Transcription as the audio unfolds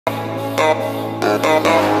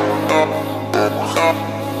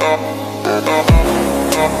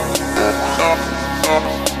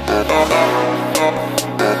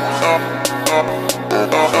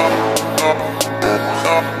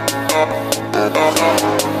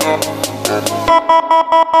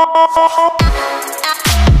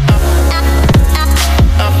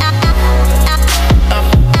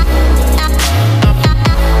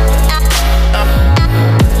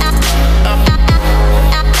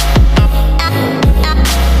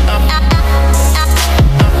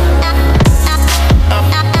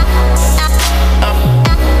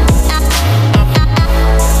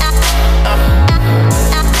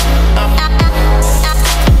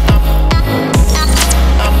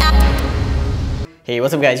Hey,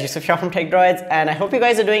 what's up guys, Yusuf here from TechDroids, and I hope you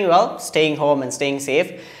guys are doing well, staying home and staying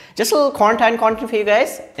safe. Just a little quarantine content for you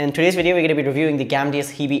guys. In today's video, we're going to be reviewing the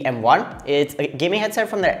Gamdias Hebe M1. It's a gaming headset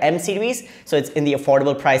from their M series, so it's in the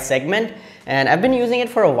affordable price segment. And I've been using it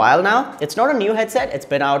for a while now. It's not a new headset, it's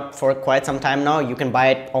been out for quite some time now. You can buy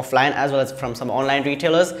it offline as well as from some online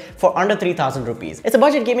retailers for under 3,000 rupees. It's a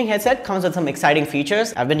budget gaming headset, comes with some exciting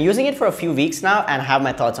features. I've been using it for a few weeks now and have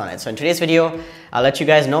my thoughts on it. So in today's video, I'll let you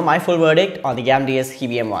guys know my full verdict on the Gamdias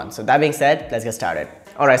Hebe M1. So that being said, let's get started.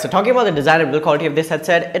 Alright, so talking about the design and build quality of this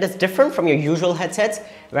headset, it is different from your usual headsets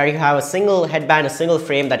where you have a single headband, a single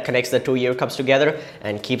frame that connects the two ear cups together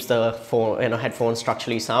and keeps the phone, headphones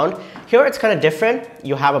structurally sound. Here it's kind of different.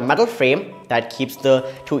 You have a metal frame that keeps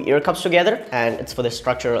the two ear cups together and it's for the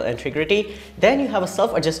structural integrity. Then you have a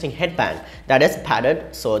self-adjusting headband that is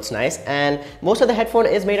padded, so it's nice, and most of the headphone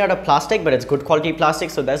is made out of plastic, but it's good quality plastic,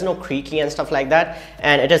 so there's no creaky and stuff like that,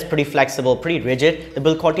 and it is pretty flexible, pretty rigid. The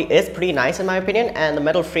build quality is pretty nice in my opinion, and the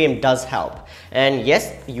metal frame does help. And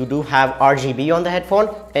yes, you do have RGB on the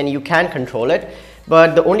headphone and you can control it,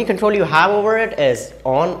 but the only control you have over it is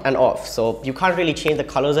on and off, so you can't really change the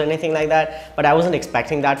colors or anything like that. But I wasn't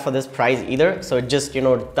expecting that for this price either, so it just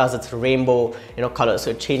does its rainbow colors,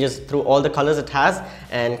 so it changes through all the colors it has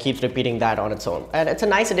and keeps repeating that on its own. And it's a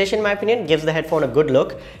nice addition in my opinion, gives the headphone a good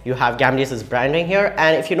look. You have Gamdias' branding here,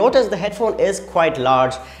 and if you notice, the headphone is quite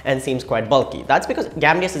large and seems quite bulky. That's because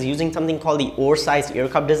Gamdias is using something called the oversized ear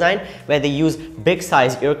cup design, where they use big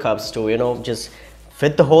size ear cups to just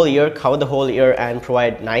fit the whole ear, cover the whole ear, and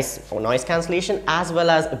provide nice noise cancellation as well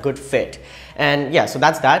as a good fit. And yeah, so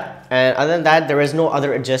that's that. And other than that, there is no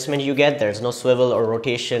other adjustment you get. There's no swivel or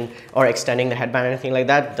rotation or extending the headband or anything like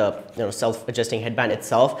that. The self-adjusting headband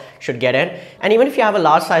itself should get in. And even if you have a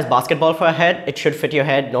large size basketball for a head, it should fit your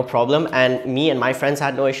head, no problem. And me and my friends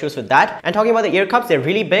had no issues with that. And talking about the ear cups, they're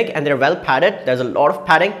really big and they're well padded. There's a lot of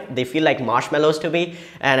padding. They feel like marshmallows to me.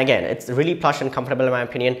 And again, it's really plush and comfortable in my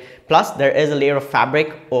opinion. Plus, there is a layer of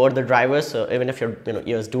fabric over the drivers, so even if your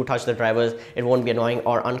ears do touch the drivers, it won't be annoying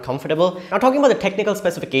or uncomfortable. Now, talking about the technical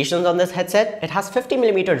specifications on this headset, it has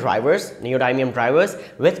 50mm drivers, neodymium drivers,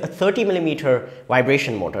 with a 30mm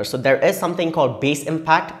vibration motor. So there is something called bass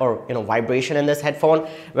impact or vibration in this headphone,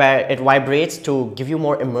 where it vibrates to give you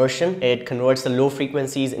more immersion. It converts the low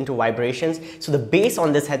frequencies into vibrations. So the bass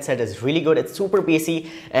on this headset is really good. It's super bassy,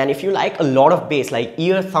 and if you like a lot of bass, like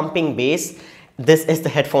ear thumping bass, this is the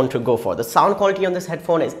headphone to go for. The sound quality on this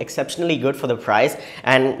headphone is exceptionally good for the price,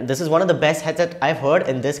 and this is one of the best headsets I've heard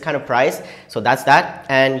in this kind of price. So that's that.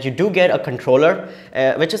 And you do get a controller,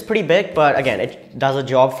 which is pretty big, but again, it does a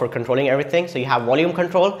job for controlling everything. So you have volume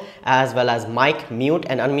control as well as mic, mute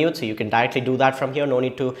and unmute, so you can directly do that from here. No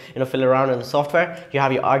need to fiddle around in the software. You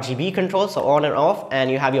have your RGB control, so on and off, and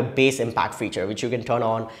you have your bass impact feature, which you can turn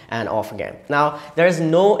on and off again. Now, there is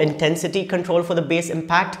no intensity control for the bass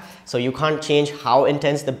impact, so you can't change how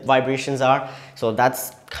intense the vibrations are. So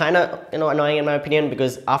that's kind of annoying in my opinion,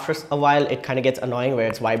 because after a while it kind of gets annoying where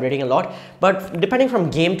it's vibrating a lot. But depending from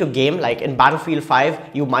game to game, like in Battlefield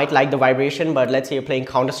 5, you might like the vibration, but let's say you're playing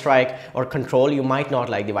Counter-Strike or Control, you might not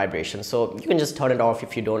like the vibration, so you can just turn it off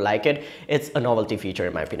if you don't like it. It's a novelty feature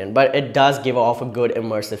in my opinion, but it does give off a good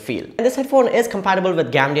immersive feel. And this headphone is compatible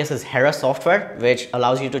with Gamdias' Hera software, which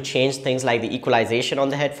allows you to change things like the equalization on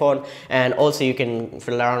the headphone, and also you can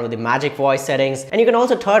fiddle around with the magic voice settings, and you can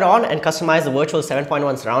also turn on and customize the virtual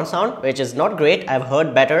 7.1 surround sound, which is not great. I've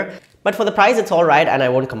heard better. But for the price, it's all right and I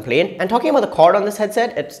won't complain. And talking about the cord on this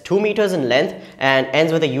headset, it's 2 meters in length and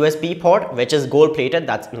ends with a USB port, which is gold plated.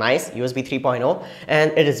 That's nice, USB 3.0.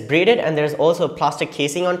 And it is braided, and there's also a plastic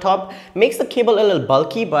casing on top. Makes the cable a little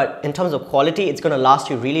bulky, but in terms of quality, it's gonna last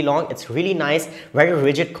you really long. It's really nice, very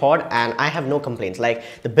rigid cord, and I have no complaints. Like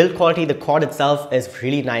the build quality, the cord itself is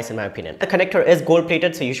really nice in my opinion. The connector is gold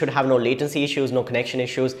plated, so you should have no latency issues, no connection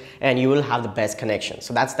issues, and you will have the best connection.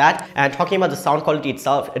 So that's that. And talking about the sound quality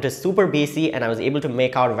itself, it is super super bassy, and I was able to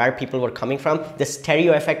make out where people were coming from. The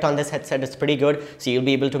stereo effect on this headset is pretty good, so you'll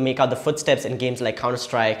be able to make out the footsteps in games like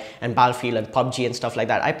Counter-Strike and Battlefield and PUBG and stuff like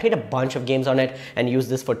that. I played a bunch of games on it and used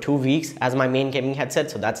this for 2 weeks as my main gaming headset,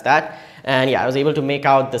 so that's that. And yeah, I was able to make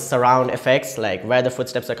out the surround effects, like where the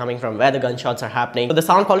footsteps are coming from, where the gunshots are happening. So the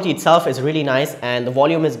sound quality itself is really nice, and the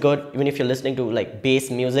volume is good. Even if you're listening to like bass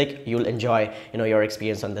music, you'll enjoy, your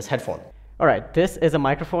experience on this headphone. Alright, this is a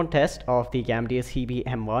microphone test of the Gamdias Hebe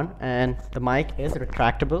M1, and the mic is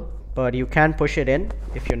retractable, but you can push it in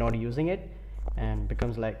if you're not using it, and it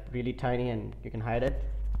becomes like really tiny and you can hide it.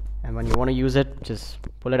 And when you want to use it, just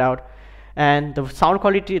pull it out. And the sound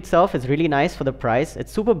quality itself is really nice for the price.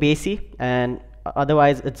 It's super bassy, and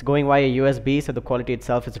otherwise it's going via USB, so the quality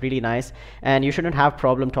itself is really nice, and you shouldn't have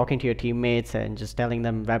problem talking to your teammates and just telling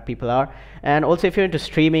them where people are. And also if you're into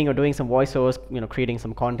streaming or doing some voiceovers, creating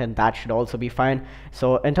some content, that should also be fine.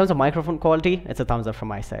 So in terms of microphone quality, it's a thumbs up from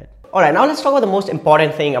my side. Alright, now let's talk about the most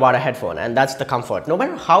important thing about a headphone, and that's the comfort. No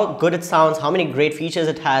matter how good it sounds, how many great features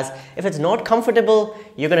it has, if it's not comfortable,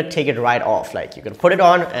 you're gonna take it right off. Like, you're gonna put it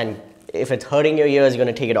on, and if it's hurting your ears, you're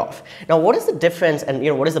going to take it off. Now, what is the difference, and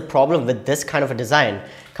what is the problem with this kind of a design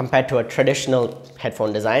compared to a traditional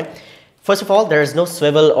headphone design? First of all, there is no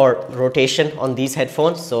swivel or rotation on these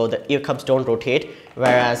headphones, so the ear cups don't rotate,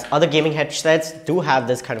 whereas other gaming headsets do have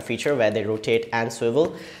this kind of feature where they rotate and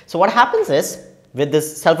swivel. So what happens is, with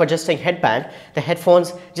this self-adjusting headband, the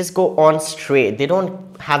headphones just go on straight. They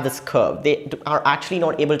don't have this curve. They are actually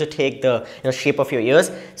not able to take the shape of your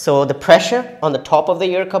ears. So the pressure on the top of the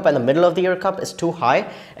ear cup and the middle of the ear cup is too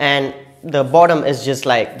high, and the bottom is just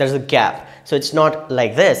like, there's a gap. So it's not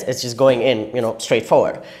like this, it's just going in, straight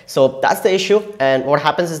forward. So that's the issue. And what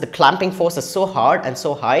happens is the clamping force is so hard and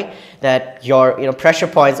so high that your pressure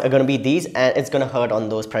points are going to be these, and it's going to hurt on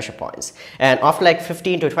those pressure points. And after like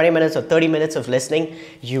 15 to 20 minutes or 30 minutes of listening,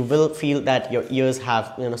 you will feel that your ears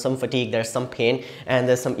have some fatigue, there's some pain, and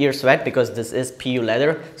there's some ear sweat, because this is PU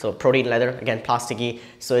leather, so protein leather, again plasticky,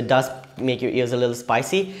 so it does make your ears a little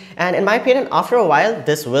spicy. And in my opinion, after a while,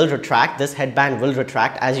 this will retract. This headband will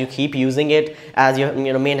retract as you keep using it as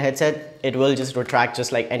your main headset. It will just retract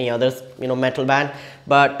just like any other metal band.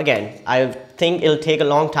 But again, I think it'll take a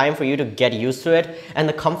long time for you to get used to it, and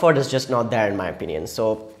the comfort is just not there in my opinion.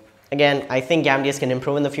 So again, I think Gamdias can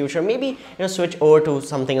improve in the future. Maybe switch over to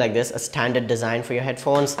something like this, a standard design for your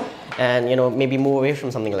headphones, and maybe move away from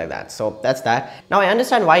something like that. So that's that. Now I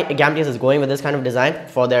understand why Gamdias is going with this kind of design.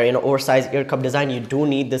 For their oversized ear cup design, you do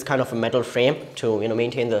need this kind of a metal frame to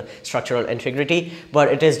maintain the structural integrity, but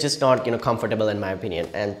it is just not comfortable in my opinion,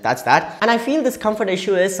 and that's that. And I feel this comfort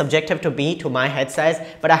issue is subjective to me, to my head size,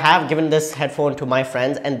 but I have given this headphone to my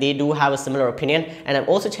friends, and they do have a similar opinion. And I've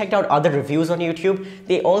also checked out other reviews on YouTube.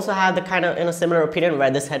 They also have the kind of similar opinion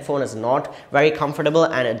where this headphone is not very comfortable,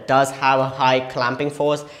 and it does have a high clamping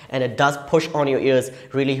force, and it does push on your ears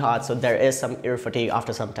really hard, so there is some ear fatigue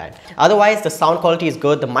after some time. Otherwise, the sound quality is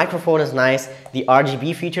good, the microphone is nice, the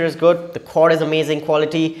RGB feature is good, the quad is amazing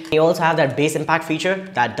quality. You also have that bass impact feature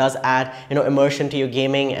that does add immersion to your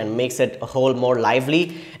gaming and makes it a whole more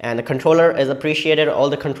lively. And the controller is appreciated. All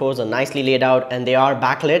the controls are nicely laid out, and they are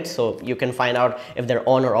backlit, so you can find out if they're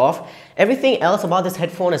on or off. Everything else about this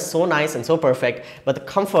headphone is so nice and so perfect, but the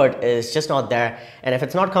comfort is just not there. And if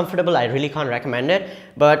it's not comfortable, I really can't recommend it.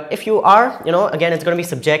 But if you are, again, it's going to be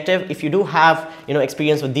subjective. If you do have,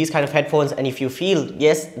 experience with these kind of headphones, and if you feel,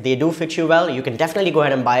 yes, they do fit you well, you can definitely go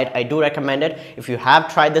ahead and buy it. I do recommend it. If you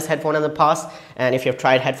have tried this headphone in the past, and if you've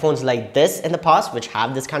tried headphones like this in the past, which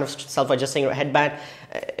have this kind of self-adjusting headband,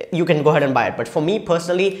 you can go ahead and buy it. But for me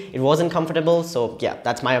personally, it wasn't comfortable. So yeah,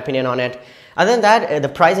 that's my opinion on it. Other than that, the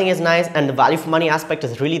pricing is nice, and the value for money aspect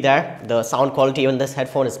is really there. The sound quality on this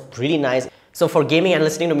headphone is really nice. So for gaming and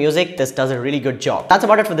listening to music, this does a really good job. That's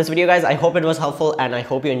about it for this video, guys. I hope it was helpful, and I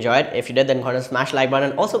hope you enjoyed. If you did, then go ahead and smash the like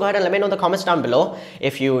button. Also, go ahead and let me know in the comments down below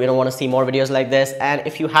if you want to see more videos like this. And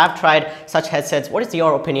if you have tried such headsets, what is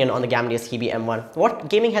your opinion on the Gamdias Hebe M1? What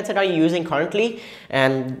gaming headset are you using currently?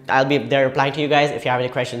 And I'll be there replying to you guys. If you have any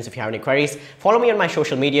questions, if you have any queries, follow me on my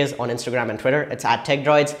social medias on Instagram and Twitter. It's at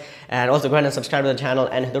techdroids. And also go ahead and subscribe to the channel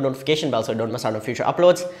and hit the notification bell so you don't miss out on future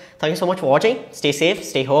uploads. Thank you so much for watching. Stay safe,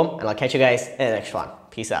 stay home, and I'll catch you guys in the next one.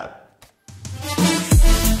 Peace out.